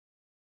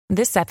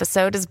This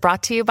episode is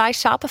brought to you by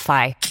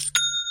Shopify.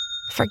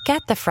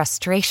 Forget the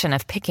frustration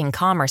of picking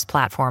commerce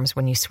platforms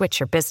when you switch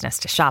your business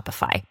to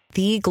Shopify,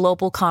 the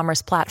global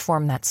commerce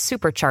platform that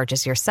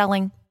supercharges your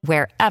selling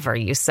wherever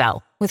you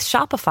sell. With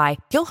Shopify,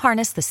 you'll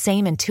harness the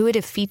same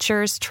intuitive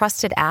features,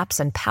 trusted apps,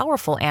 and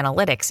powerful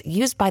analytics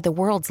used by the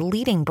world's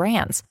leading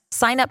brands.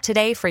 Sign up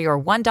today for your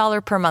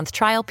 $1 per month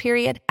trial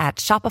period at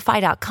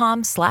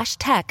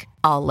shopify.com/tech,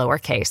 all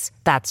lowercase.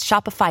 That's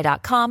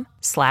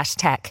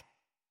shopify.com/tech.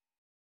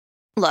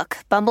 Look,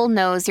 Bumble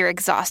knows you're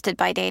exhausted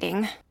by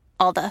dating.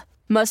 All the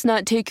must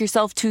not take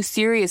yourself too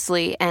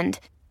seriously and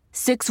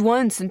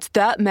 6'1" since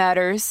that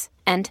matters.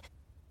 And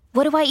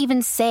what do I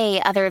even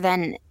say other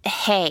than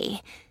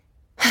hey?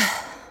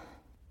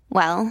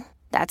 Well,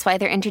 that's why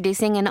they're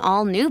introducing an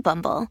all-new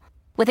Bumble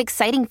with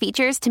exciting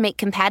features to make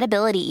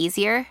compatibility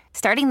easier,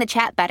 starting the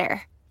chat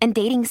better, and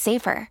dating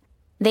safer.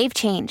 They've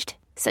changed,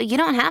 so you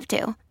don't have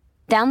to.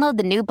 Download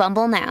the new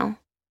Bumble now.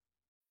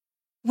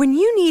 When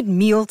you need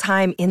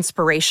mealtime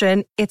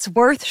inspiration, it's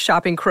worth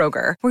shopping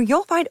Kroger, where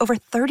you'll find over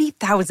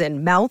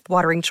 30,000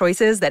 mouth-watering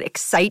choices that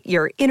excite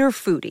your inner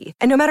foodie.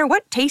 And no matter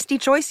what tasty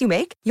choice you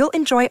make, you'll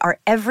enjoy our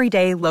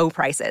everyday low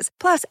prices,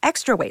 plus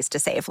extra ways to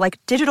save, like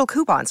digital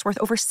coupons worth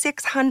over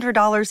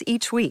 $600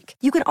 each week.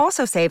 You can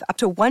also save up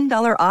to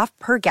 $1 off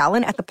per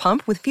gallon at the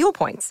pump with fuel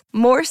points.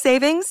 More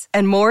savings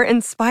and more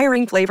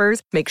inspiring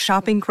flavors make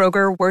shopping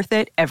Kroger worth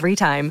it every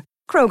time.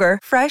 Kroger,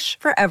 fresh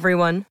for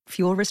everyone.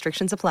 Fuel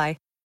restrictions apply.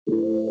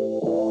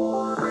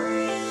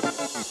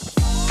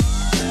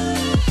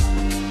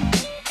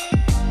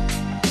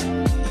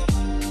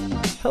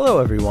 Hello,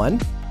 everyone.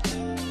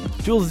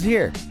 Jules is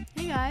here.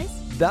 Hey, guys.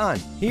 Don,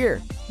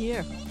 here.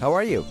 Here. How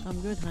are you? I'm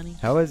good, honey.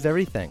 How is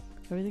everything?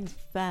 Everything's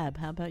fab.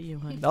 How about you,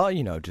 honey?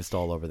 Oh, just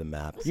all over the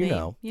map.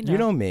 Same. You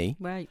know me.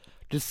 Right.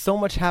 Just so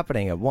much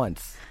happening at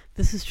once.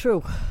 This is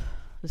true.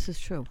 This is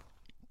true.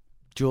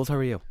 Jules, how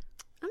are you?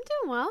 I'm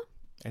doing well.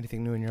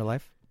 Anything new in your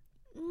life?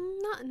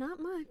 Not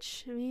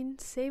much. I mean,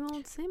 same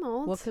old, same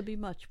old. What could be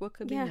much? What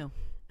could be Yeah. new?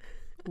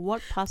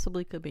 What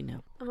possibly could be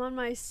new? I'm on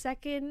my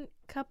second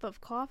cup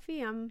of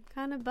coffee. I'm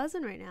kind of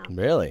buzzing right now.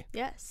 Really?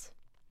 Yes.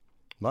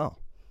 Well,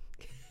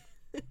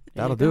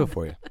 that'll do it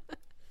for you.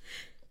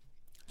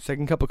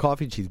 Second cup of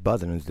coffee, she's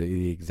buzzing is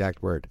the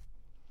exact word.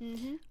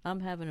 Mm-hmm. I'm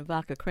having a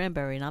vodka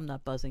cranberry, and I'm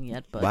not buzzing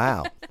yet, but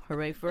Wow.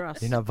 hooray for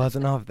us. You're not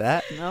buzzing off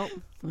that? Nope.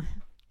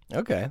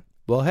 Okay.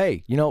 Well,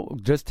 hey,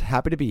 just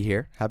happy to be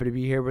here. Happy to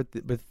be here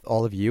with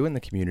all of you in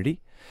the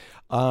community.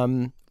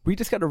 We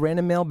just got a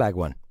random mailbag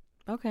one.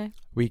 Okay.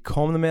 We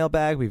combed the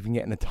mailbag. We've been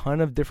getting a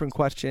ton of different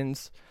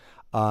questions.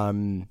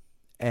 And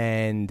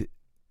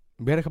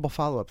we had a couple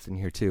follow-ups in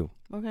here, too.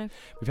 Okay.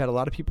 We've had a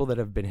lot of people that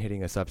have been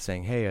hitting us up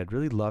saying, hey, I'd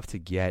really love to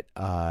get,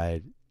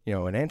 an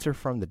answer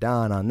from the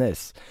Don on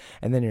this.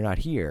 And then you're not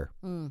here.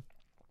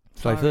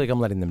 So I feel like I'm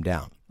letting them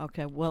down.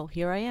 Okay. Well,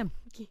 here I am.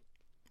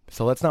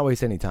 So let's not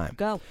waste any time.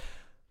 Go.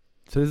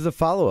 So this is a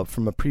follow-up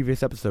from a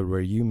previous episode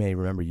where you may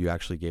remember you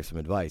actually gave some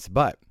advice.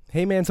 But,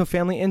 hey, Manzo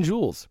family and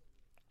Jules.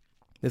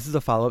 This is a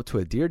follow-up to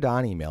a Dear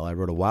Don email I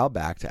wrote a while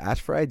back to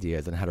ask for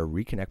ideas on how to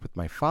reconnect with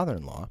my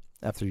father-in-law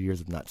after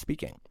years of not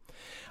speaking.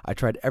 I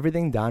tried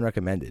everything Don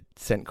recommended,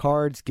 sent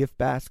cards, gift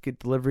basket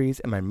deliveries,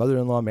 and my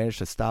mother-in-law managed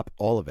to stop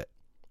all of it.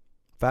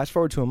 Fast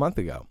forward to a month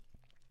ago.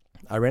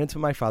 I ran into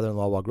my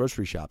father-in-law while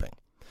grocery shopping.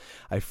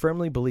 I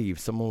firmly believe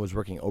someone was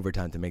working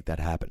overtime to make that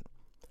happen.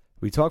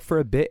 We talked for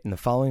a bit, and the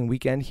following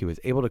weekend, he was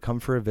able to come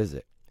for a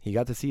visit. He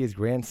got to see his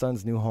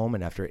grandson's new home,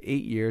 and after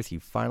 8 years, he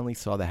finally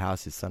saw the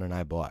house his son and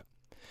I bought.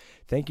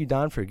 Thank you,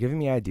 Don, for giving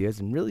me ideas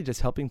and really just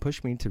helping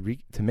push me to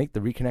make the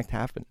reconnect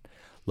happen.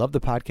 Love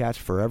the podcast.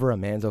 Forever a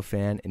Manzo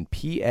fan in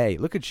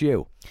PA. Look at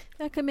you.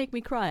 That could make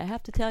me cry, I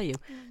have to tell you.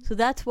 So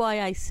that's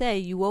why I say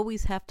you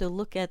always have to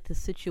look at the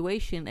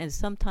situation and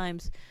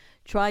sometimes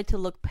try to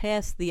look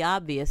past the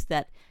obvious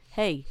that,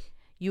 hey,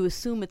 you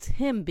assume it's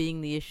him being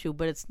the issue,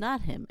 but it's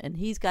not him, and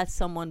he's got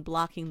someone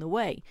blocking the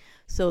way.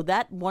 So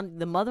that one,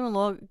 the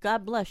mother-in-law,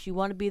 God bless, you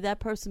want to be that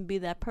person, be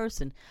that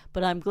person.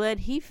 But I'm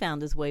glad he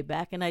found his way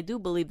back, and I do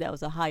believe that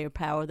was a higher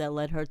power that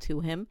led her to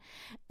him.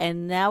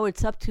 And now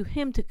it's up to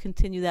him to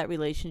continue that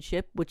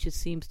relationship, which it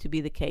seems to be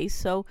the case.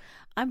 So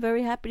I'm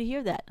very happy to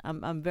hear that.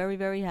 I'm very,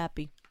 very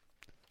happy.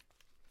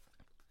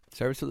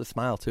 Service with a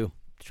smile, too.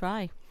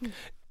 Try.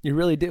 You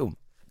really do.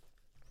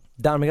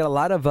 Don, we got a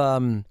lot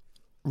of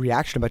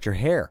reaction about your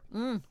hair.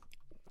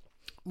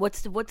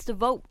 What's the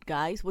vote,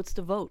 guys? What's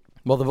the vote?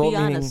 Well, the vote Be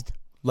meaning honest.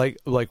 like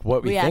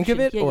what we think of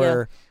it, Yeah,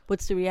 or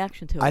what's the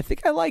reaction to it? I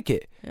think I like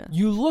it. Yeah.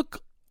 You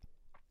look.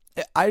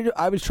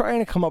 I was trying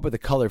to come up with a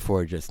color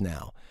for it just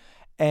now,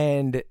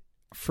 and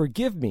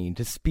forgive me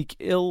to speak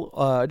ill.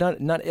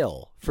 Not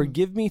ill.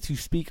 Forgive me to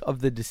speak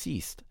of the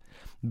deceased,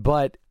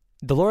 but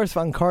Dolores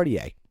Von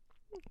Cartier.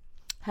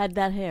 Had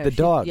that hair. The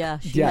dog. Yeah.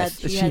 She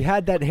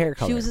had that hair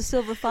color. She was a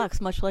silver fox,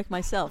 much like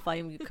myself. I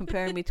am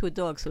comparing me to a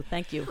dog, so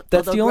thank you.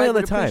 That's Although the only Greg other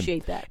would time.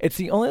 Appreciate that. It's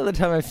the only other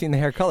time I've seen the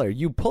hair color.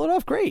 You pull it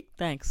off great.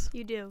 Thanks.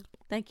 You do.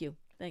 Thank you.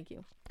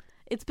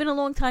 it's been a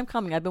long time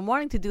coming. I've been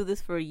wanting to do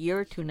this for a year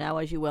or two now,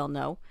 as you well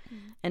know.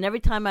 And every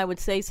time I would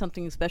say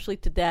something, especially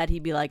to Dad,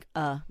 he'd be like,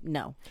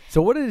 no.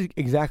 So what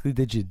exactly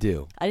did you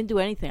do? I didn't do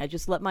anything. I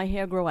just let my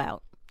hair grow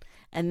out.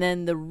 And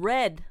then the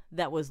red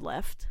that was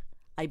left,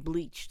 I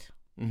bleached.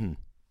 Mm-hmm.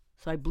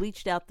 So I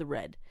bleached out the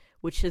red,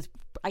 which has,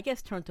 I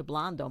guess, turned to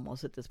blonde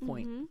almost at this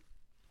point.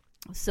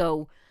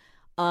 So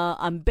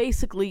I'm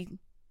basically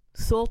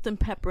salt and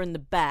pepper in the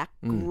back,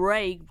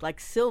 gray, like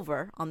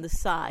silver on the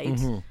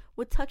sides,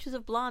 with touches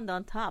of blonde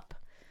on top.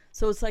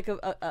 So it's like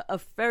a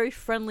very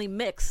friendly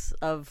mix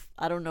of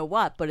I don't know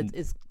what, but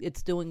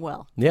it's doing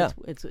well. Yeah,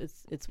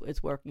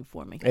 it's working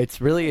for me.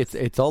 It's really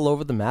it's all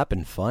over the map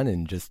and fun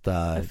and just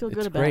I feel good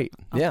it's about great.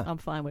 it. I'm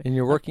fine with it. And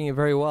you're working it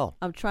very well.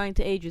 I'm trying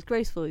to age as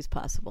gracefully as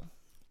possible.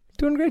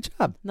 Doing a great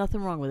job.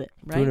 Nothing wrong with it,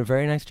 right? Doing a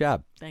very nice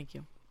job. Thank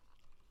you.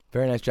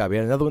 Very nice job. We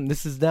had another one.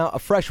 This is now a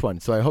fresh one,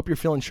 so I hope you're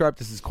feeling sharp.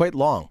 This is quite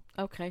long.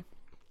 Okay.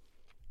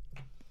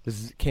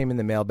 Came in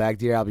the mailbag,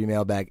 Dear Albie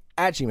mailbag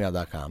at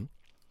gmail.com.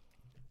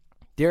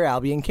 Dear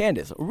Albie and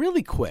Candace,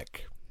 really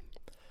quick.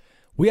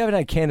 We haven't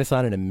had Candace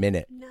on in a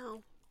minute.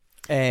 No.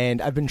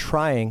 And I've been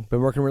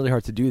working really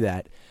hard to do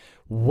that.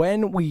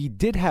 When we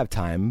did have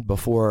time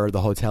before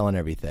the hotel and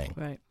everything,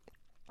 right,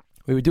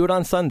 we would do it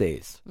on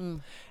Sundays.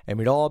 And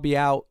we'd all be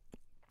out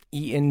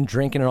eating,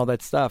 drinking, and all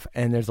that stuff.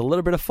 And there's a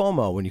little bit of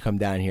FOMO when you come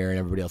down here and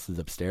everybody else is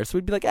upstairs. So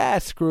we'd be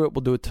like, screw it,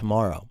 we'll do it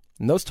tomorrow.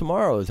 And those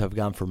tomorrows have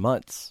gone for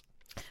months.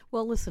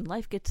 Well, listen,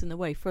 life gets in the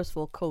way. First of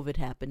all, COVID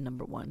happened,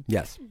 number one.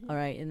 Yes. All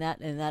right, and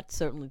that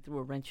certainly threw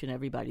a wrench in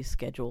everybody's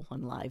schedule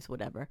and lives,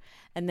 whatever.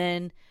 And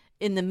then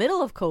in the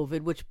middle of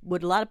COVID, which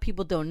what a lot of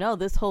people don't know,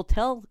 this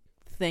hotel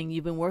thing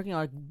you've been working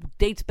on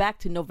dates back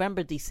to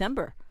November,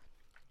 December.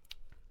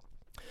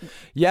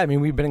 Yeah, I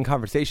mean, we've been in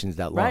conversations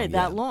that long. Right,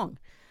 that long.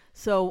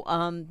 So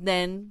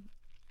then,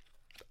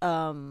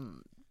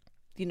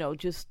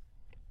 just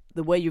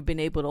the way you've been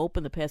able to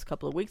open the past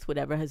couple of weeks,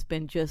 whatever, has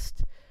been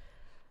just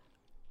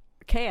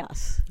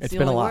chaos. It's the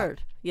been only a lot.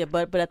 word. Yeah,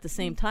 but at the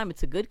same time,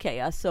 it's a good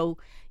chaos. So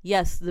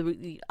yes,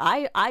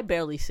 I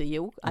barely see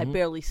you. I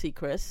barely see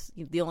Chris.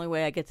 The only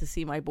way I get to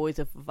see my boys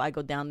if I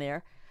go down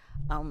there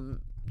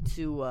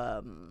to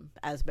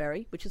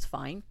Asbury, which is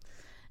fine.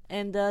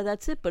 And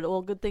that's it. But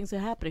all good things are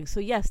happening. So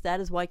yes, that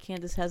is why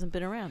Candace hasn't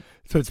been around.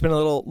 So it's been a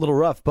little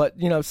rough. But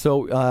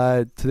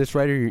to this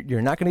writer,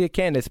 you're not going to get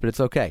Candace, but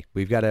it's okay.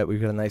 We've got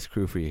a nice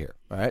crew for you here.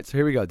 All right. So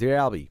here we go, Dear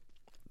Albie.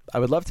 I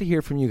would love to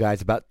hear from you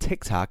guys about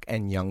TikTok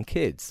and young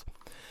kids.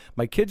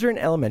 My kids are in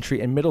elementary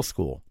and middle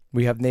school.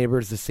 We have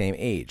neighbors the same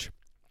age.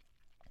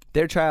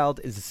 Their child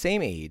is the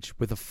same age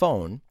with a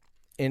phone,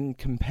 in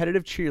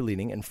competitive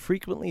cheerleading, and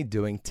frequently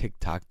doing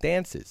TikTok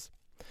dances.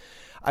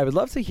 I would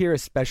love to hear,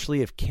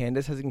 especially if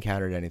Candace has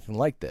encountered anything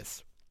like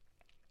this.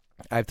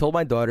 I've told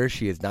my daughter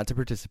she is not to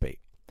participate.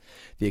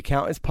 The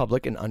account is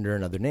public and under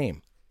another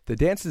name. The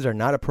dances are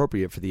not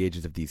appropriate for the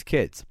ages of these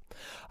kids.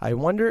 I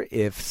wonder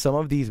if some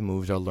of these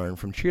moves are learned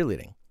from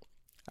cheerleading.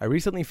 I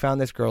recently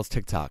found this girl's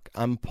TikTok.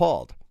 I'm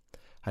appalled.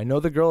 I know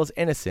the girl is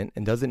innocent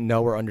and doesn't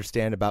know or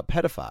understand about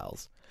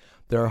pedophiles.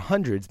 There are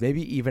hundreds,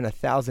 maybe even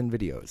 1,000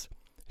 videos.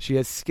 She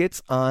has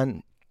skirts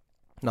on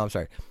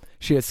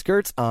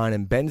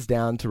and bends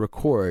down to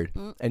record,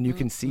 and you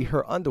can see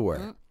her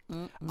underwear.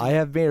 I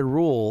have made a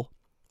rule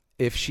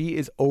if she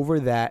is over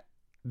that,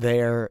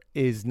 I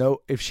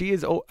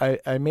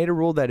made a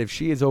rule that if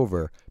she is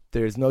over,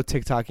 there is no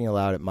TikToking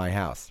allowed at my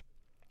house.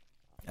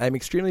 I am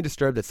extremely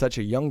disturbed that such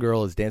a young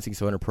girl is dancing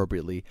so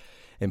inappropriately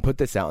and put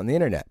this out on the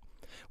internet.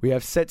 We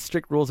have set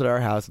strict rules at our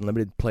house and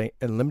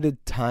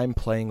limited time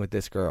playing with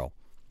this girl.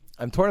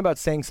 I'm torn about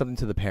saying something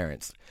to the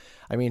parents.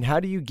 I mean, how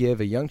do you give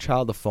a young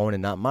child a phone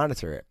and not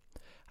monitor it?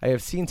 I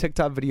have seen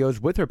TikTok videos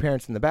with her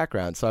parents in the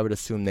background, so I would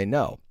assume they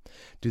know.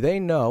 Do they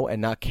know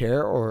and not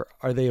care, or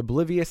are they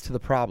oblivious to the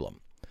problem?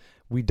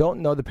 We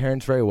don't know the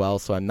parents very well,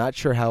 so I'm not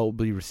sure how it will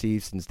be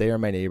received since they are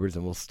my neighbors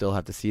and we'll still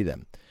have to see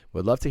them.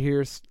 Would love to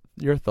hear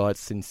your thoughts.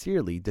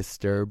 Sincerely,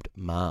 Disturbed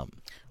Mom.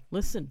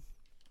 Listen,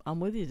 I'm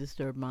with you,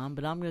 Disturbed Mom,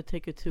 but I'm going to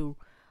take it to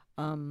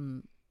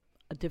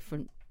a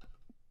different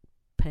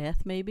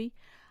path maybe.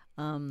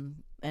 And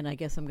I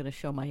guess I'm going to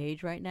show my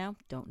age right now.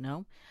 Don't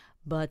know.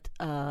 But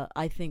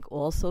I think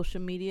all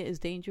social media is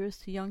dangerous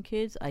to young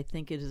kids. I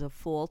think it is a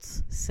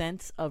false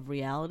sense of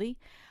reality.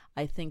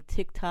 I think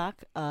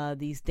TikTok,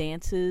 these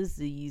dances,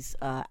 these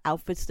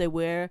outfits they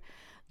wear,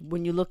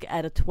 when you look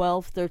at a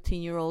 12,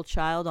 13-year-old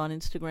child on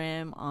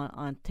Instagram,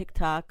 on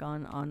TikTok,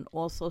 on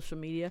all social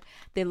media,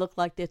 they look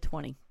like they're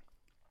 20.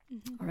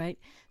 All right?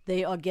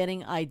 They are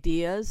getting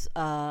ideas.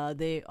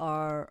 They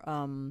are,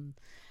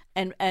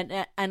 and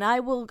I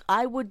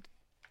would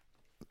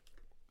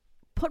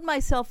put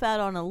myself out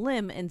on a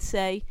limb and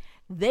say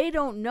they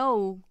don't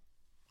know,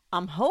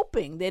 I'm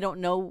hoping they don't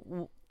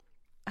know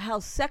how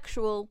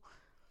sexual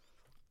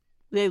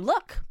they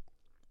look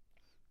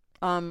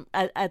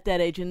at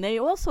that age. And they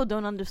also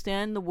don't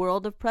understand the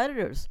world of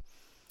predators,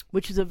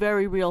 which is a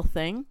very real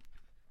thing.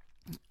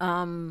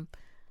 And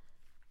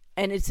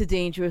it's a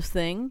dangerous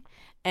thing.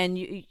 And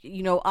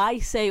you know, I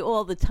say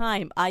all the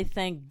time, I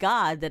thank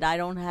God that I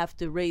don't have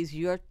to raise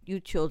you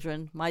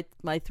children, my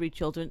 3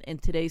 children, in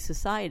today's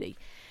society,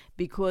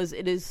 because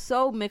it is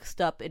so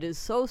mixed up, it is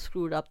so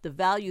screwed up, the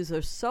values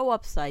are so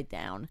upside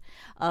down.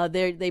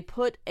 They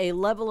put a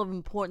level of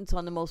importance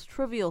on the most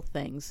trivial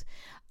things.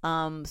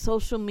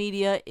 Social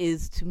media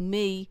is, to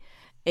me,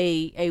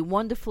 a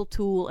wonderful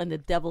tool and the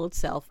devil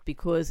itself,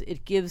 because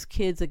it gives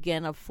kids,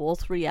 again, a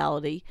false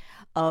reality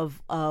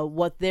of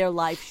what their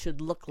life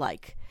should look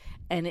like.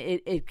 And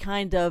it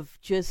kind of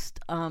just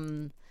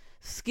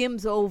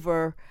skims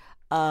over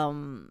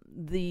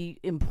the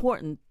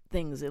important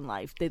things in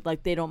life.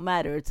 They don't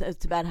matter.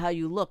 It's about how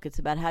you look. It's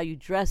about how you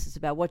dress. It's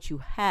about what you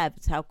have.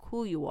 It's how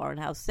cool you are and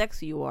how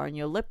sexy you are, and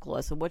your lip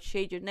gloss, and what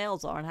shade your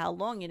nails are, and how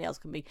long your nails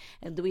can be,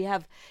 and do we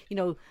have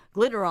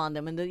glitter on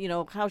them, and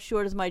how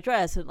short is my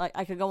dress, and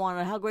I could go on,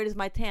 and how great is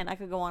my tan. I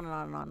could go on and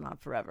on and on and on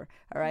forever.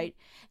 All right,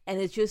 and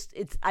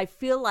I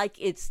feel like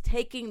it's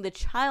taking the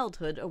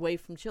childhood away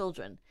from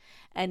children,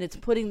 and it's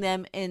putting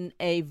them in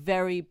a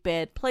very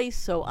bad place.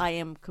 So I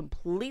am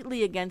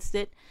completely against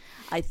it.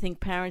 I think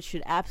parents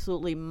should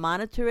absolutely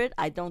monitor it.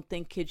 I don't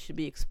think kids should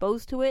be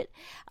exposed to it.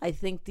 I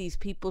think these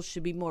people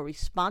should be more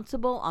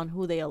responsible on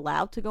who they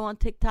allow to go on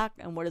TikTok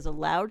and what is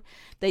allowed.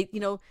 They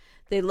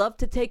love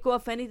to take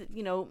off any,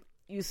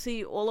 you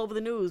see all over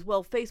the news.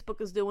 Well,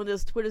 Facebook is doing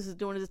this, Twitter is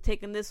doing this,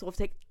 taking this off.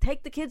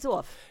 Take the kids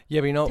off.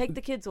 Yeah, but take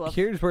the kids off.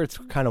 Here's where it's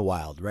kind of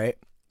wild, right?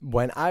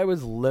 When I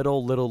was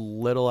little,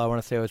 I want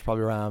to say I was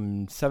probably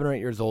around 7 or 8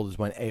 years old is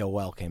when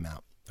AOL came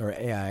out, or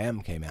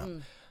AIM came out.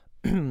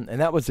 And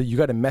that was you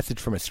got a message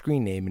from a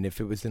screen name, and if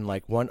it was in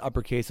like one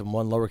uppercase and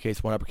one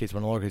lowercase, one uppercase,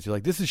 one lowercase, you're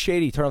like, this is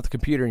shady, turn off the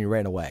computer, and you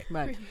ran away.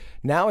 Right.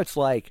 Now it's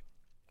like,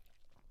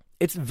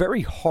 it's a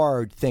very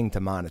hard thing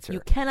to monitor. You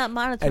cannot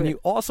monitor and it. You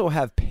also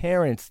have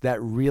parents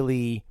that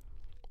really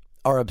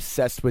are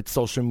obsessed with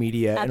social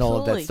media and all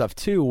of that stuff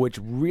too, which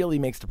really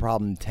makes the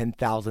problem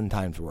 10,000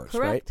 times worse.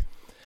 Correct.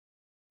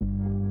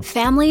 Right?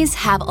 Families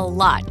have a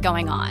lot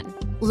going on.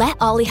 Let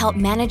Ollie help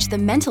manage the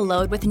mental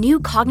load with new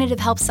cognitive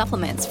help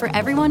supplements for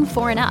everyone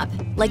 4 and up,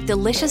 like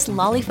delicious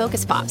Lolly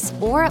Focus Pops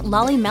or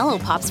Lolly Mellow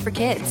Pops for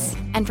kids.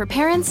 And for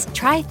parents,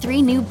 try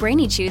 3 new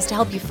Brainy Chews to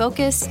help you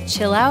focus,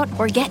 chill out,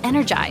 or get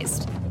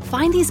energized.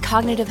 Find these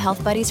cognitive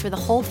health buddies for the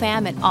whole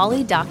fam at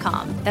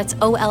ollie.com. That's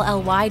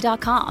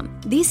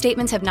OLLY.com. These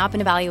statements have not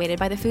been evaluated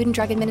by the Food and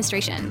Drug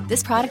Administration.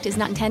 This product is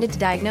not intended to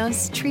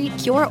diagnose, treat,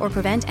 cure, or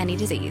prevent any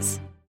disease.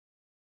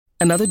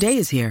 Another day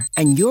is here,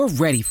 and you're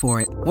ready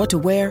for it. What to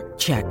wear?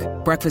 Check.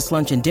 Breakfast,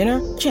 lunch, and dinner?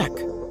 Check.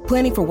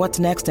 Planning for what's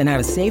next and how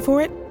to save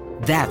for it?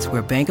 That's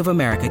where Bank of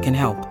America can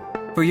help.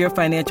 For your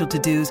financial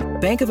to-dos,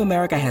 Bank of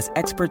America has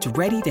experts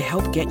ready to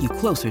help get you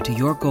closer to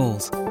your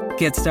goals.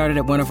 Get started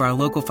at one of our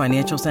local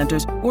financial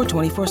centers or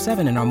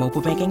 24/7 in our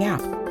mobile banking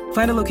app.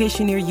 Find a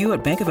location near you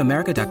at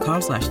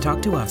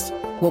bankofamerica.com/talktous.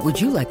 What would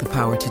you like the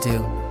power to do?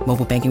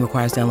 Mobile banking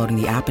requires downloading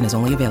the app and is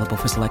only available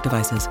for select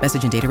devices.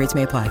 Message and data rates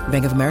may apply.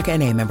 Bank of America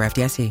NA, member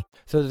FDIC.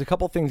 So there's a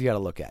couple things you got to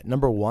look at.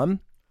 Number one,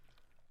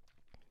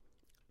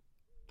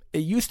 it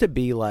used to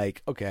be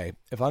like, okay,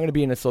 if I'm going to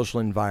be in a social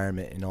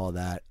environment and all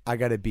that, I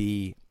got to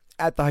be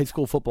at the high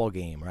school football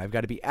game, or I've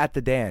got to be at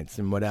the dance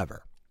and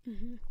whatever.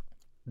 Mm-hmm.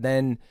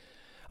 Then,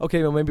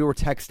 okay, well, maybe we're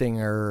texting,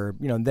 or,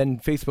 then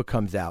Facebook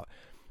comes out.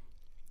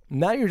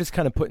 Now you're just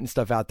kind of putting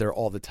stuff out there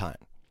all the time.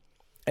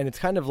 And it's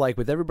kind of like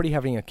with everybody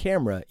having a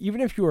camera,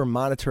 even if you are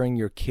monitoring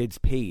your kid's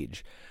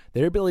page,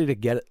 their ability to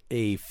get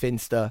a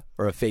Finsta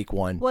or a fake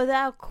one,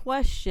 without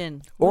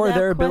question, or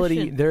their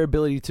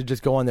ability to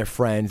just go on their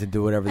friends and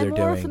do whatever they're doing.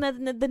 More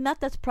often than not,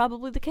 that's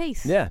probably the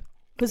case. Yeah,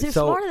 because they're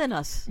smarter than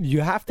us.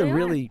 You have to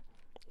really.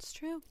 It's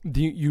true.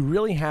 You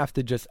really have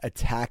to just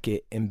attack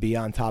it and be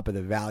on top of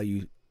the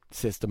value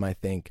system, I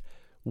think,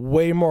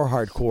 way more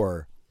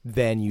hardcore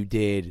than you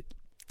did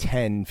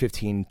 10,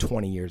 15,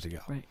 20 years ago.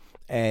 Right.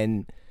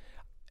 And,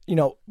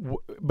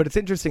 but it's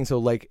interesting. So,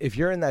 like, if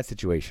you're in that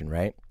situation,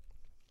 right?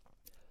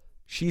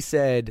 She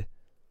said,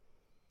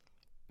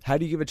 how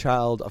do you give a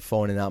child a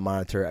phone and not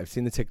monitor? I've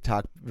seen the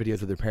TikTok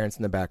videos with their parents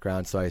in the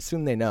background, so I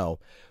assume they know.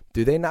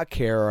 Do they not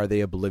care, or are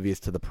they oblivious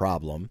to the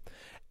problem?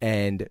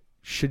 And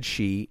should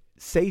she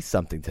say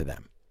something to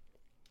them?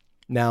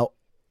 Now,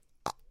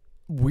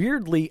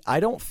 weirdly, I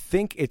don't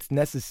think it's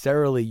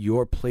necessarily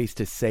your place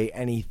to say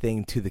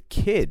anything to the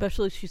kid.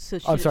 Especially,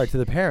 to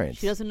the parents.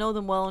 She doesn't know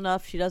them well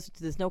enough.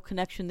 There's no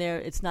connection there.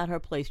 It's not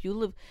her place.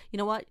 You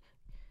know what?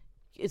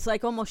 It's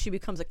like almost she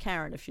becomes a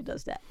Karen if she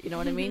does that. You know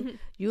what I mean?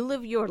 You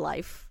live your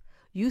life.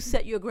 You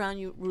set your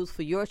ground rules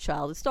for your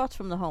child. It starts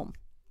from the home,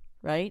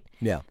 right?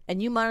 Yeah.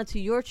 And you monitor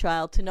your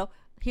child to know.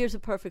 Here's a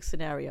perfect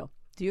scenario.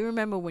 Do you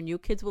remember when your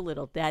kids were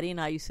little, Daddy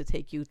and I used to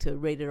take you to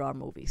rated R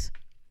movies?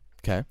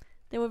 Okay.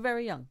 They were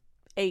very young,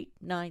 8,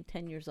 9,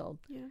 10 years old.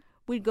 Yeah.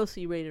 We'd go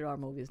see rated R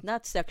movies,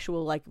 not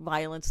sexual, like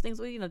violence, things,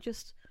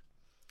 just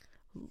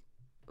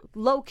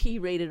low-key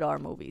rated R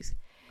movies.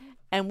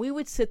 And we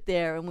would sit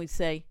there and we'd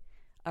say,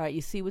 all right,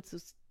 you see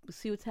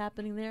what's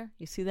happening there?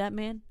 You see that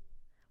man?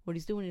 What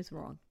he's doing is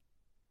wrong.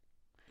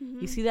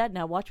 You see that?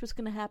 Now watch what's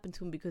going to happen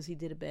to him because he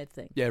did a bad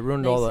thing. Yeah, it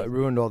ruined all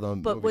the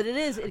But movies. what it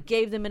is, it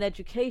gave them an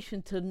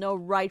education to know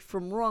right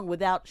from wrong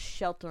without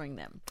sheltering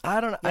them.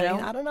 I don't know. You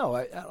I don't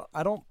know.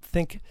 I don't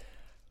think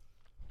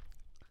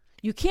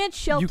you can't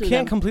shelter them. You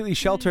can't completely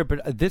shelter,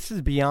 but this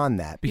is beyond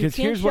that, because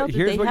You can't here's what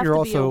shelter. They have you're to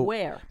also be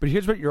aware. But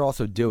here's what you're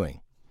also doing.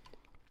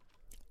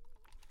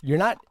 You're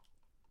not.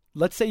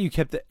 Let's say you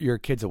kept your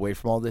kids away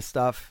from all this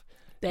stuff.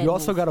 Bad you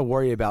also move. got to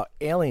worry about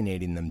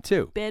alienating them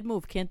too, Bad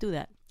move. Can't do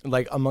that.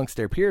 like amongst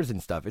their peers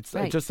and stuff. It's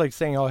Right. just like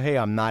saying, "Oh, hey,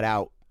 I'm not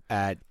out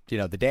at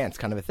the dance,"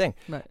 kind of a thing.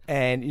 Right.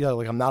 And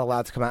like I'm not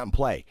allowed to come out and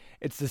play.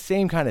 It's the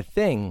same kind of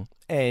thing,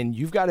 and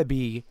you've got to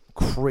be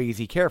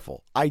crazy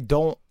careful. I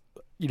don't.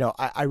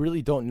 I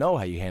really don't know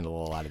how you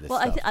handle a lot of this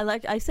Well, stuff.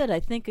 I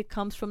think it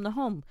comes from the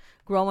home.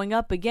 Growing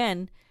up,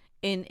 again,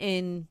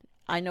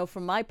 I know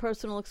from my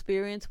personal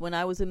experience, when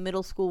I was in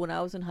middle school, when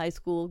I was in high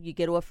school, you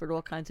get offered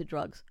all kinds of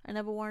drugs. I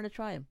never wanted to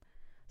try them.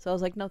 So I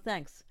was like, no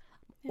thanks.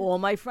 Yeah. All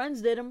my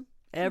friends did them.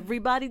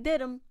 Everybody did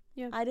them.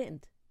 Yeah. I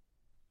didn't.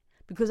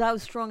 Because I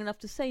was strong enough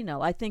to say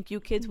no. I think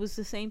you kids was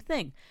the same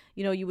thing.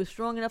 You were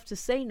strong enough to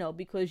say no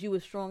because you were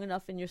strong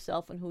enough in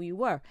yourself and who you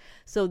were.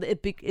 So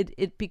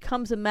it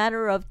becomes a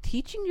matter of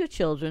teaching your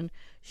children,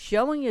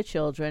 showing your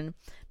children,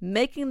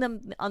 making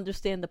them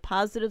understand the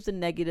positives and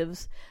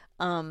negatives,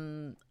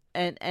 and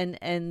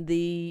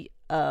the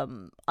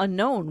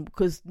unknown,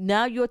 because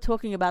now you're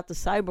talking about the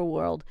cyber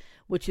world,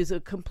 which is a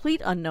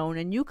complete unknown,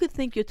 and you could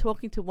think you're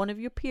talking to one of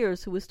your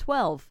peers who is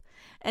 12,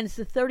 and it's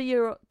a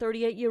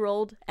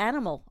 38-year-old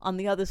animal on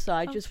the other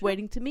side just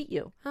waiting to meet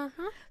you.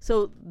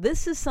 So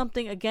this is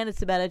something, again,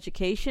 it's about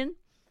education,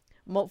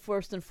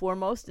 first and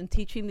foremost, and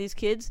teaching these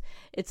kids.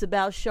 It's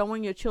about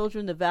showing your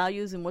children the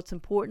values and what's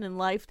important in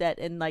life, that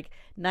in like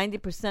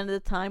 90% of the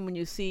time when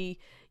you see,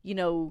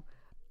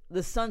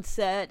 the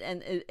sunset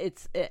and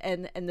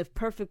and the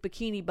perfect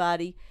bikini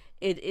body,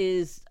 it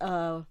is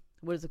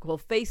what is it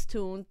called,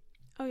 face-tuned.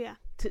 Oh yeah.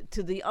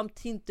 To the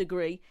umpteenth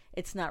degree.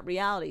 It's not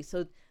reality.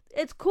 So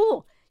it's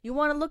cool. You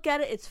want to look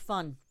at it, it's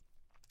fun.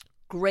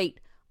 Great.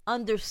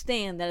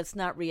 Understand that it's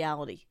not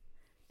reality.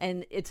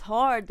 And it's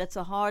hard. That's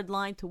a hard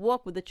line to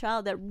walk with a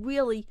child that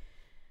really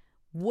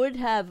would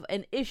have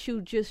an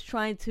issue just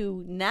trying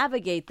to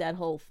navigate that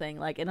whole thing,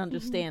 and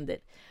understand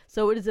it.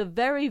 So it is a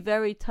very,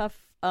 very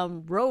tough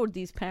road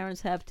these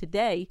parents have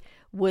today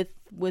with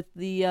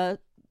the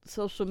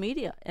social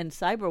media and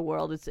cyber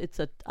world.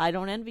 I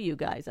don't envy you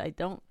guys. I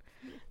don't,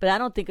 but I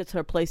don't think it's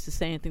her place to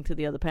say anything to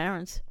the other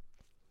parents.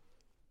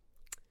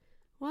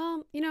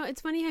 Well,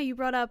 it's funny how you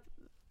brought up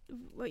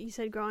what you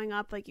said growing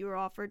up, like you were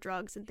offered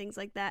drugs and things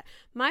like that.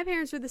 My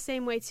parents were the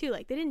same way too.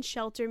 Like they didn't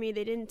shelter me.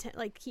 They didn't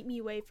keep me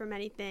away from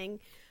anything,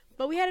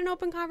 but we had an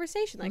open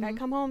conversation. Like I'd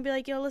come home and be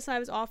like, listen, I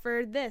was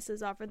offered this, I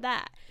was offered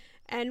that.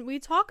 And we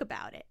talk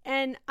about it.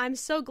 And I'm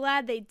so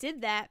glad they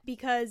did that,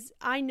 because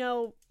I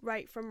know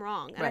right from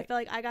wrong. And I feel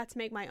like I got to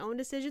make my own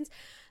decisions.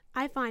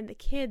 I find the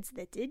kids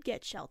that did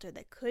get shelter,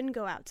 that couldn't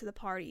go out to the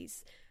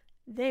parties,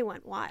 they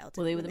went wild.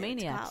 Well, they were the when went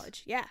to maniacs.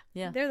 college. Yeah.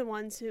 Yeah. They're the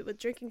ones who with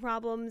drinking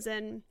problems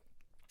and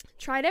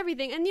tried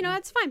everything. And,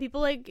 it's fine.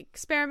 People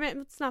experiment.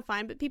 It's not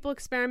fine, but people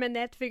experiment.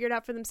 They have to figure it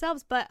out for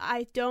themselves. But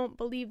I don't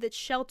believe that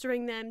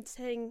sheltering them,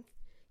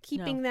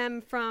 keeping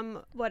them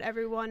from what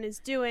everyone is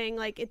doing,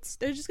 they're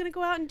just going to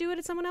go out and do it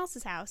at someone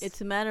else's house.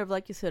 It's a matter of,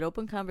 like you said,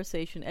 open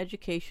conversation,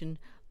 education,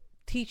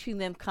 teaching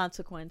them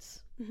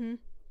consequence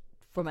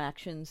from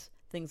actions,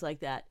 things like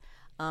that.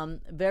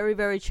 Very,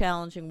 very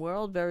challenging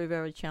world, very,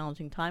 very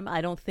challenging time.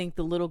 I don't think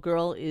the little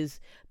girl is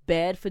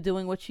bad for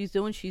doing what she's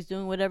doing. She's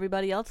doing what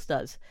everybody else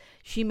does.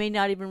 She may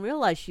not even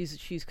realize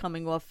she's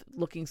coming off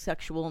looking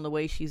sexual in the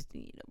way she's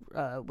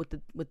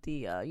with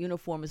the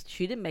uniform.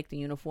 She didn't make the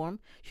uniform.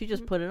 She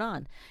just put it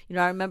on.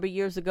 I remember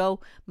years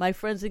ago, my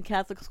friends in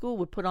Catholic school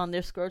would put on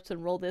their skirts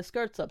and roll their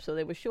skirts up so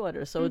they were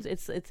shorter. So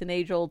it's an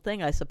age-old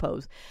thing, I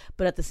suppose.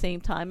 But at the same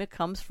time, it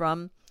comes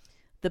from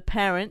the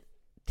parent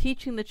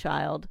teaching the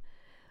child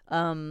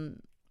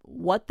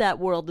what that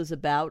world is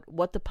about,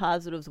 what the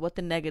positives, what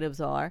the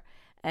negatives are,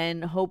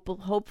 and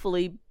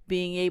hopefully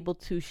being able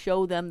to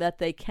show them that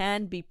they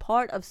can be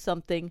part of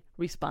something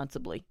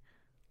responsibly.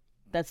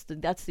 That's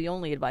the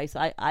only advice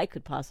I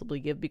could possibly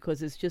give,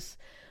 because it's just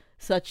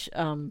such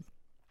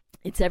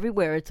it's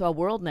everywhere. It's our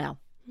world now.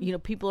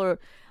 People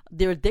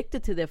they're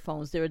addicted to their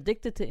phones. They're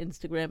addicted to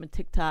Instagram and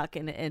TikTok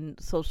and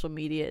social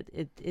media.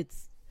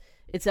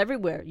 It's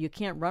everywhere. You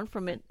can't run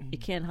from it. You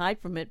can't hide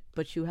from it,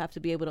 but you have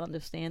to be able to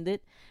understand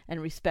it and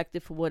respect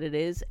it for what it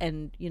is,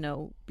 and,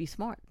 be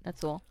smart.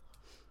 That's all.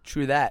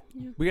 True that.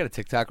 Yeah. We got a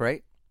TikTok,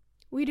 right?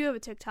 We do have a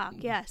TikTok,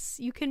 yes.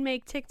 You can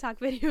make TikTok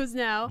videos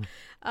now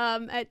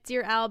at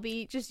Dear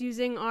Albie, just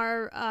using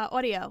our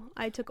audio.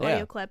 I took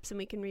audio clips, and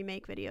we can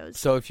remake videos.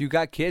 So if you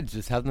got kids,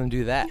 just have them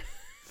do that.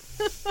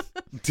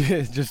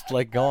 Just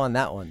go on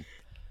that one.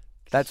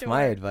 That's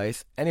my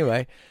advice.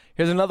 Anyway,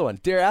 here's another one.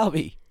 Dear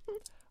Albie,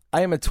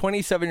 I am a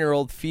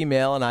 27-year-old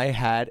female, and I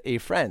had a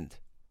friend.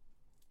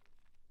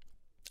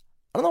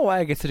 I don't know why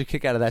I get such a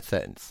kick out of that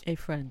sentence. A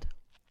friend.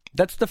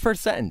 That's the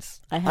first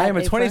sentence. I am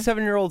a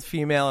 27-year-old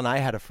female, and I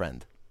had a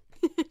friend.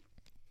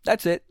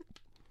 That's it.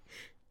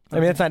 I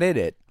mean, that's not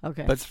it.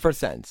 Okay. But it's the first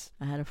sentence.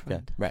 I had a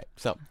friend. Yeah, right.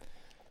 So,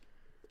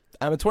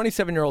 I'm a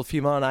 27-year-old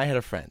female, and I had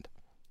a friend.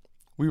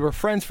 We were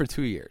friends for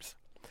 2 years.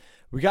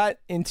 We got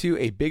into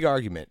a big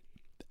argument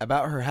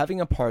about her having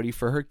a party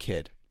for her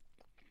kid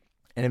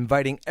and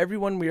inviting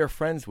everyone we are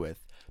friends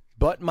with,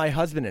 but my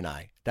husband and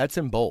I. That's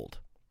in bold.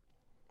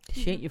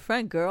 She ain't your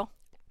friend, girl.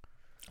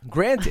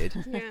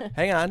 Granted,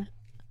 hang on.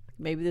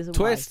 Maybe there's a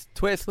Twist.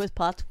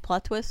 plot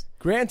twist.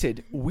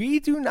 Granted, we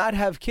do not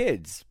have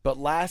kids, but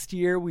last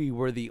year we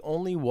were the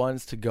only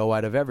ones to go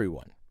out of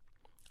everyone.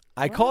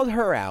 I called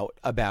her out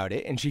about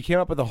it, and she came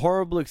up with a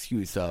horrible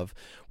excuse of,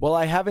 well,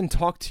 I haven't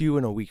talked to you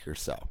in a week or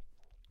so.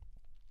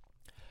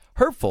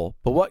 Hurtful,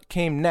 but what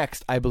came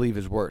next I believe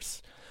is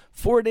worse.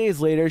 4 days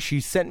later, she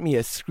sent me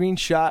a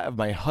screenshot of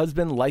my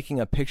husband liking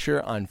a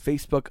picture on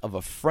Facebook of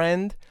a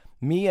friend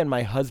me and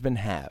my husband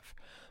have.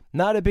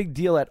 Not a big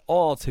deal at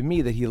all to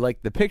me that he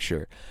liked the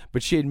picture,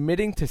 but she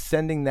admitting to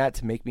sending that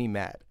to make me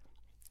mad.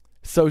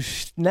 So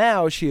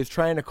now she is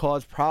trying to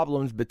cause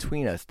problems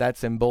between us.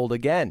 That's in bold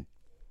again.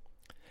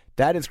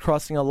 That is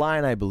crossing a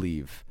line, I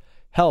believe.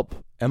 Help.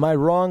 Am I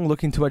wrong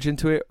looking too much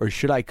into it, or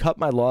should I cut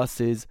my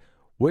losses?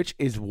 Which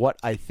is what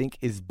I think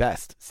is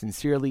best.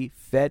 Sincerely,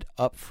 Fed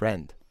Up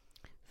Friend.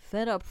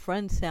 Fed Up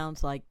Friend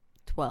sounds like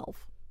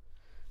 12.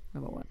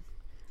 Number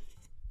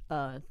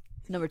one.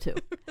 Number two.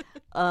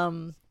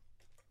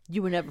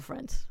 You were never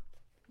friends.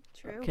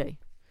 True. Okay.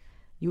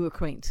 You were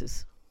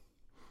acquaintances.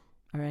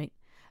 All right.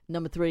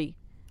 Number three.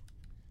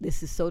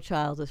 This is so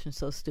childish and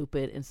so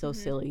stupid and so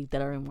silly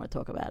that I don't even want to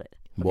talk about it.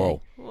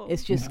 Okay? Whoa.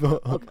 It's just,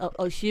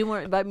 she didn't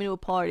want to invite me to a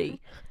party.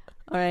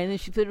 All right. And then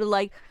she figured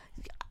like,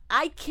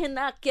 I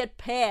cannot get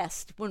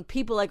past when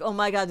people like, oh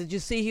my God, did you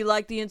see he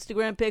liked the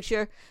Instagram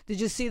picture?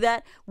 Did you see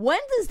that? When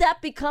does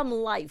that become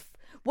life?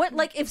 What,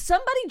 like, if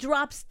somebody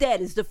drops dead,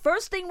 is the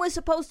first thing we're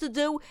supposed to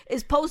do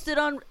is post it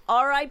on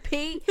RIP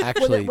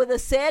with a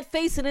sad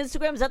face on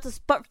Instagram? Is that the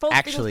first thing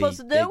we're supposed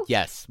to do?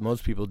 Yes.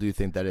 Most people do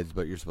think that is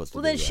what you're supposed to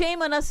do. Well, then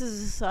shame on us as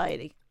a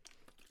society.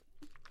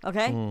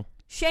 Okay?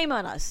 Shame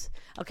on us.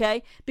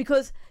 Okay?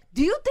 Because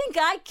do you think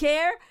I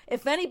care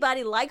if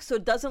anybody likes or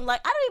doesn't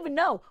like? I don't even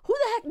know. Who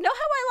the heck? Know how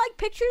I like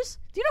pictures?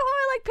 Do you know how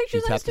I like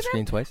pictures on Instagram? You tap the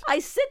screen twice? I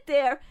sit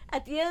there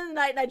at the end of the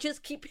night and I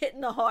just keep hitting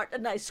the heart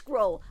and I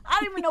scroll. I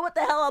don't even know what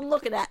the hell I'm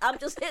looking at. I'm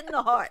just hitting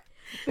the heart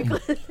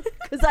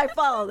because I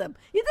follow them.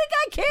 You think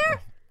I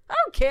care? I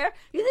don't care.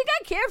 You think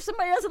I care if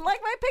somebody doesn't like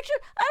my picture?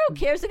 I don't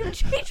care. Is it going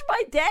to change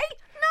my day?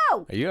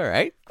 No. Are you all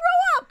right?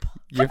 Grow up.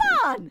 Come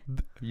on.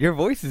 Your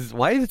voice is,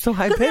 why is it so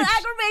high pitched? Because it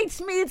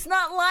aggravates me. It's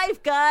not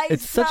life, guys.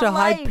 It's such a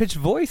high pitched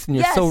voice and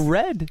you're so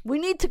red. We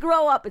need to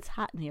grow up. It's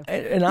hot in here.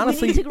 And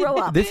honestly, we need to grow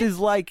up. This is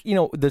like,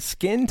 the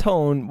skin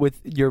tone with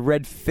your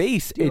red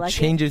face, it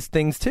changes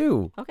things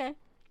too. Okay.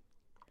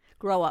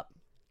 Grow up.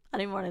 I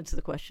didn't want to answer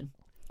the question.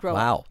 Grow up.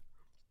 Wow.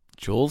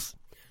 Jules?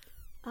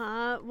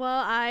 Well,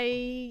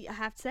 I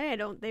have to say,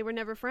 they were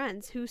never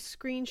friends. Who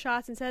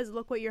screenshots and says,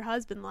 look what your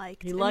husband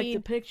liked? He liked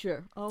the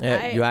picture. Okay.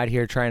 Yeah, you out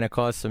here trying to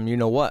cause some,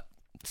 what?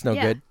 It's no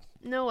good.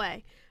 No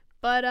way.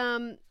 But,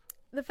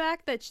 the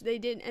fact that they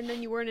didn't, and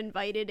then you weren't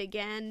invited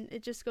again,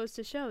 it just goes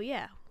to show,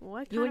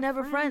 what you were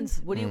never friends.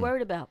 What are you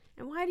worried about?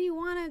 And why do you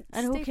want to?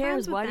 And who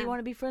cares? Why do you want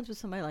to be friends with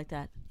somebody like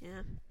that?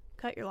 Yeah,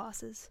 cut your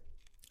losses.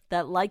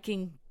 That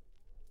liking,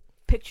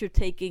 picture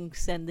taking,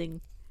 sending,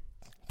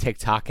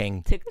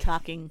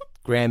 TikToking,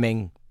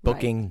 gramming,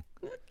 booking,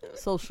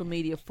 social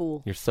media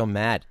fool. You're so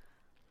mad.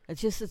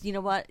 It's just, you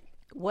know what?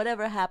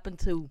 Whatever happened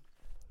to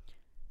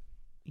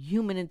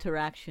human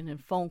interaction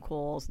and phone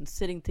calls and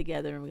sitting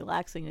together and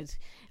relaxing,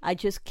 I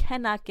just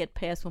cannot get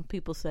past when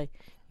people say,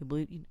 "You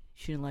believe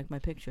she didn't like my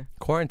picture?"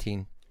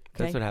 Quarantine.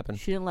 Okay? That's what happened.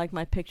 She didn't like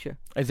my picture.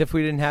 As if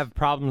we didn't have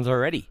problems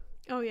already.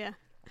 Oh yeah.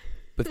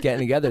 With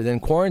getting together,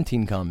 then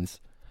quarantine comes.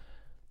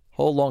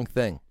 Whole long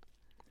thing.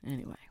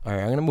 Anyway. All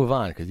right, I'm gonna move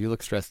on because you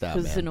look stressed out.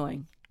 Because it's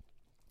annoying.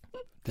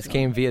 This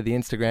came via the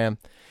Instagram.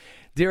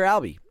 Dear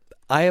Albie,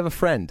 I have a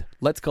friend.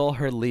 Let's call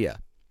her Leah,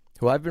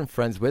 who I've been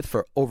friends with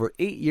for over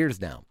 8 years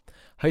now.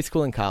 High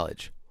school and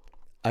college.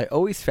 I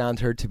always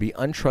found her to be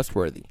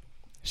untrustworthy.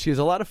 She is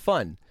a lot of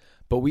fun,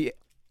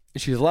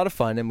 she's a lot of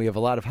fun and we have a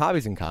lot of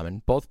hobbies in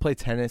common. Both play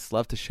tennis,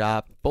 love to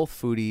shop, both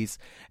foodies,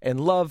 and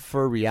love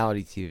for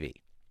reality TV.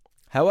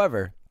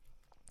 However,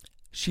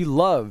 she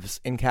loves,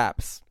 in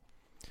caps,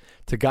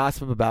 to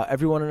gossip about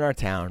everyone in our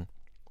town,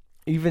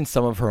 even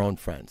some of her own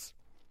friends.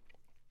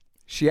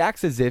 She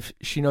acts as if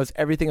she knows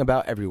everything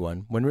about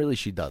everyone when really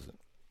she doesn't.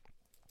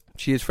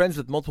 She is friends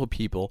with multiple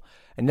people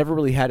and never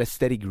really had a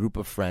steady group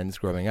of friends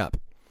growing up.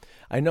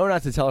 I know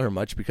not to tell her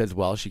much because,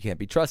 well, she can't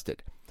be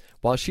trusted.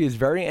 While she is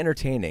very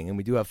entertaining and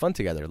we do have fun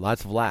together,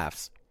 lots of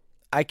laughs,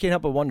 I can't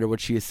help but wonder what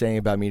she is saying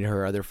about me to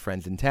her other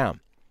friends in town.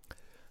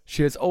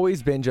 She has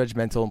always been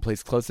judgmental and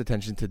placed close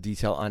attention to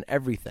detail on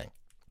everything.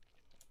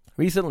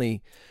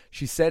 Recently,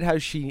 she said how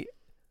she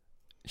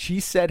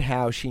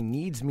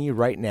needs me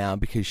right now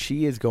because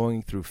she is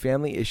going through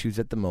family issues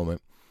at the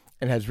moment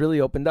and has really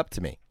opened up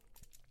to me.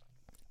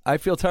 I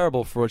feel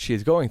terrible for what she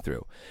is going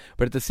through.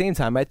 But at the same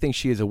time, I think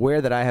she is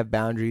aware that I have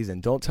boundaries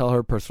and don't tell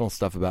her personal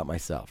stuff about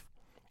myself.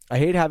 I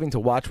hate having to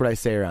watch what I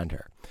say around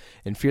her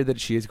and fear that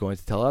she is going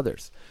to tell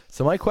others.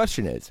 So my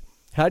question is,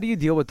 how do you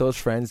deal with those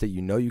friends that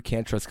you know you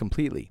can't trust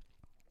completely?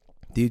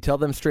 Do you tell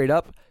them straight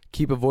up,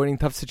 keep avoiding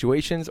tough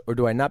situations, or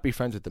do I not be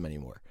friends with them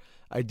anymore?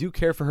 I do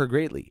care for her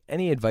greatly.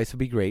 Any advice would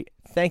be great.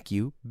 Thank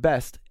you.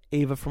 Best,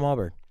 Ava from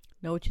Auburn.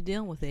 Know what you're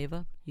dealing with,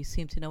 Ava. You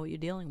seem to know what you're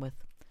dealing with.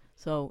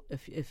 So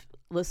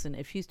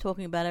if she's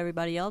talking about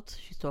everybody else,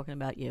 she's talking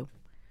about you.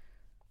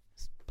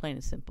 It's plain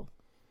and simple.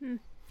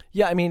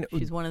 Yeah, I mean,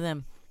 she's one of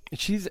them.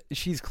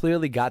 She's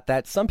clearly got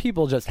that. Some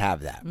people just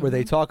have that, where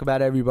they talk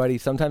about everybody.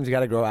 Sometimes you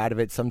got to grow out of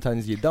it.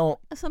 Sometimes you don't.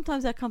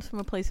 Sometimes that comes from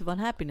a place of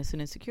unhappiness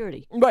and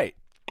insecurity. Right.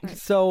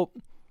 So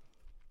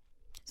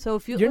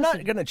if you're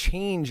not going to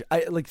change.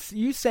 Like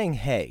you saying,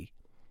 hey,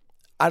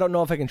 I don't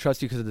know if I can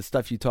trust you because of the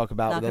stuff you talk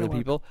about with other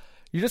people.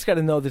 You just got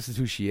to know this is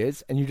who she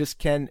is, and you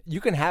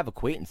can have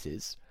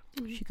acquaintances.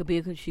 She could be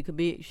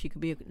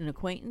an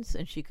acquaintance,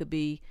 and she could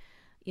be,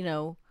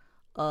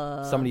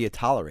 somebody you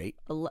tolerate.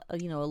 A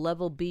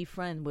level B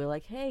friend. We're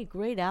like, hey,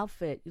 great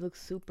outfit. You look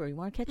super. You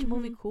want to catch a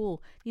movie?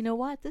 Cool. You know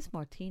what? This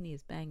martini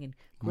is banging.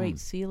 Great.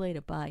 See you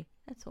later. Bye.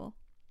 That's all.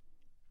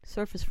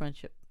 Surface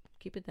friendship.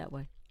 Keep it that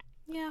way.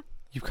 Yeah.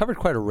 You've covered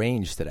quite a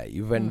range today.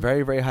 You've been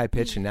very, very high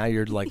pitched, and now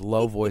you're like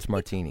low voice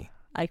martini.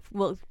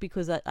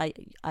 Because I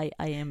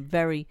am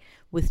very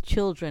with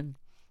children,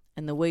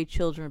 and the way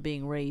children are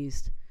being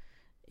raised,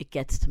 it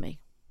gets to me.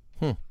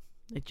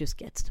 It just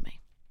gets to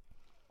me.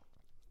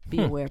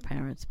 Be aware,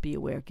 parents. Be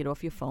aware. Get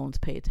off your phones.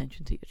 Pay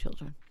attention to your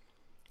children.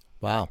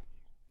 Wow.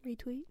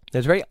 Retweet.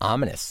 That's very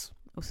ominous.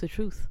 It's the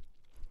truth.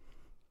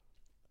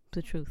 It's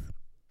the truth.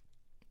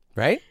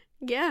 Right?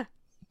 Yeah.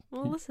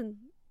 Well, listen.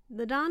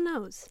 The Don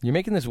knows. You're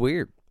making this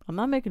weird. I'm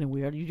not making it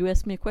weird. You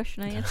asked me a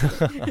question, I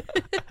answered it.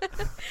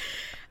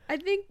 I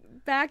think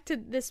back to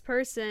this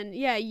person,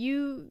 yeah,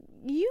 you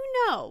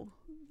know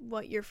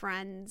what your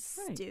friends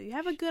do. You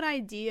have a good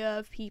idea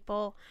of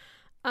people.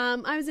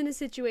 I was in a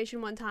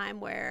situation one time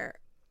where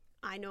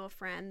I know a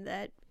friend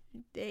that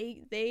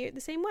they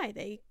the same way.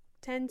 They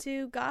tend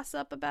to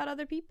gossip about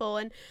other people,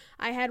 and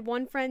I had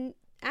one friend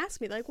ask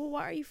me like, well,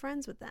 why are you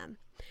friends with them?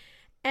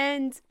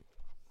 And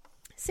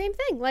same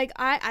thing. Like,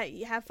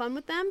 I have fun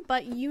with them,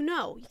 but you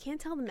can't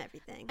tell them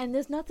everything. And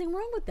there's nothing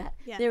wrong with that.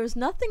 Yeah. There is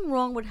nothing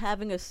wrong with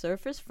having a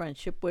surface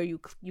friendship where you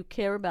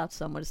care about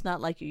someone. It's not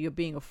like you're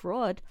being a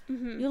fraud.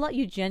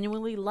 You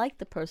genuinely like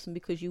the person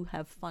because you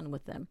have fun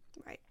with them.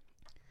 Right.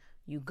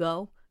 You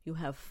go, you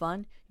have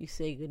fun, you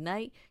say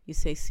goodnight, you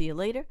say see you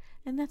later,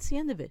 and that's the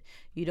end of it.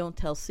 You don't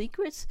tell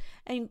secrets,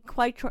 and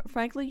quite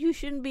frankly, you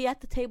shouldn't be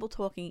at the table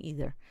talking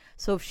either.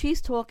 So if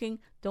she's talking,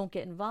 don't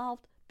get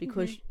involved,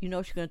 because you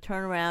know she's going to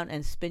turn around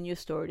and spin your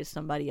story to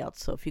somebody else.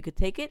 So if you could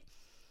take it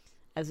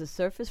as a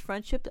surface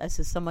friendship, as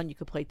someone you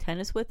could play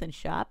tennis with and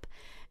shop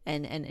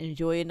and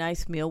enjoy a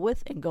nice meal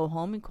with and go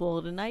home and call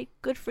it a night,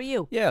 good for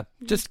you. Yeah,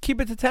 just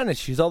keep it to tennis.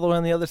 She's all the way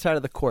on the other side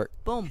of the court.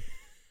 Boom.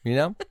 You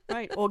know?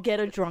 Right, or get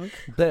her drunk.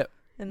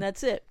 And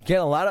that's it. Get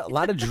a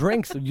lot of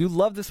drinks. You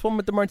love this one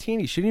with the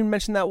martini. She didn't even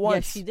mention that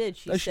once. Yes, she did.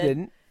 She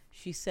didn't.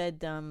 She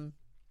said, I don't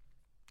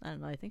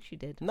know. I think she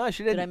did. No,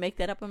 she didn't. Did I make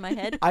that up in my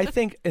head? I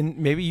think, and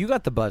maybe you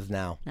got the buzz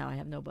now. No, I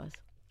have no buzz.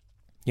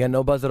 You got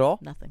no buzz at all?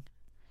 Nothing.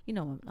 You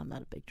know I'm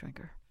not a big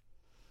drinker.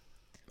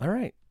 All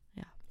right.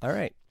 Yeah. All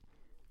right.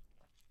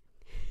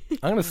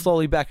 I'm going to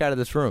slowly back out of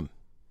this room.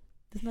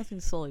 There's nothing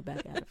to slowly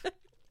back out of.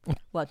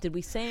 What, did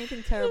we say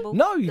anything terrible?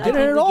 No, you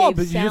didn't at all.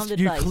 But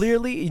you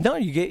clearly,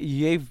 you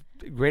gave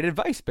great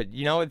advice. But,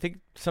 I think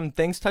some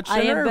things touched the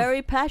nerve. I am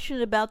very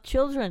passionate about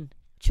children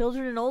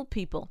and old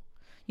people.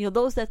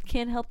 Those that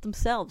can't help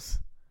themselves.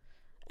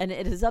 And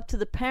it is up to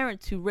the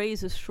parent to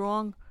raise a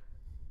strong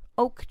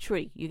oak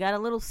tree. You got a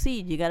little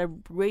seed. You got to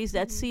raise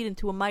that seed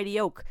into a mighty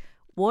oak.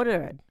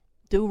 Water it.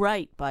 Do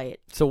right by it.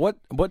 So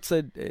what's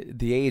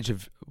the age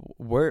of,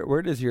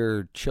 where does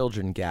your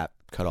children gap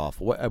cut off?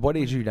 At what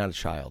age are you not a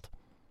child?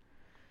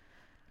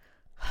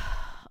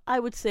 I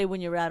would say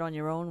when you're out on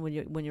your own,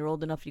 when you're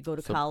old enough, you go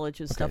to college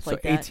and stuff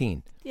like that. So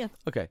 18. Yeah.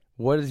 Okay.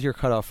 What is your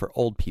cutoff for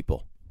old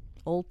people?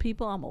 Old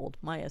people? I'm old.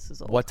 My ass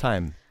is old. What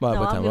time? I'm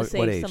going to say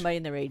what age? Somebody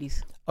in their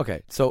 80s.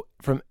 Okay. So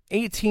from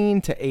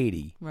 18 to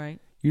 80. Right.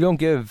 You don't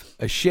give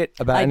a shit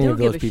about any of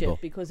those people. I do give a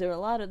shit because there are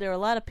a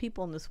lot of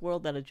people in this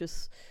world that are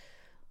just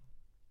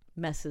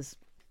messes.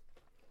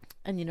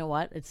 And you know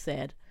what? It's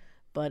sad.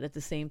 But at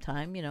the same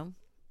time,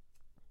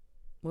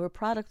 we're a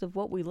product of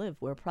what we live.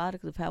 We're a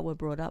product of how we're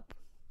brought up.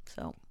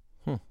 So.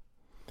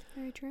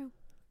 Very true.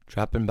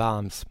 Dropping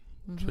bombs.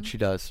 That's what she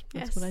does.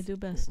 That's what I do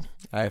best.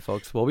 All right,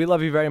 folks. Well, we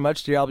love you very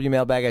much.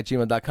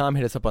 DearAlbieMailbag@gmail.com.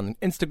 Hit us up on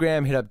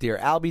Instagram. Hit up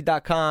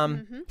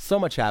DearAlbie.com. So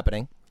much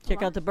happening.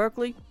 Check out the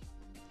Berkeley.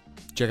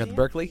 Check out the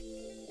Berkeley.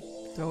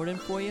 Throw it in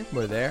for you.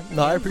 We're there.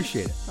 No, I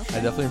appreciate it. Okay.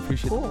 I definitely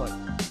appreciate the plug.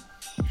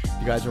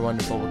 You guys are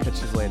wonderful. We'll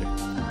catch you later.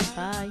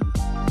 Bye.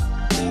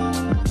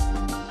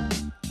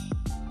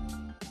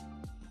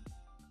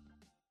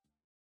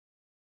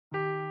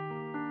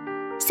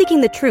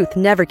 Seeking the truth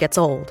never gets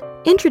old.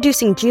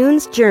 Introducing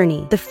June's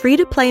Journey, the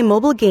free-to-play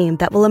mobile game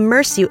that will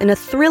immerse you in a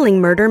thrilling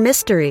murder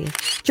mystery.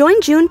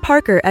 Join June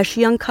Parker as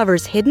she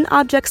uncovers hidden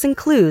objects and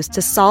clues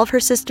to solve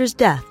her sister's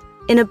death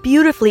in a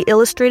beautifully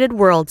illustrated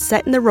world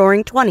set in the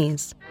Roaring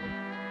 '20s.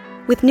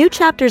 With new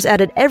chapters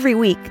added every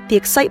week, the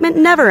excitement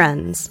never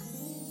ends.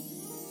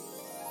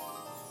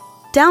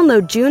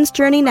 Download June's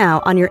Journey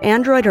now on your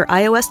Android or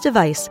iOS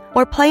device,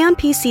 or play on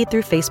PC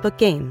through Facebook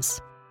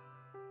Games.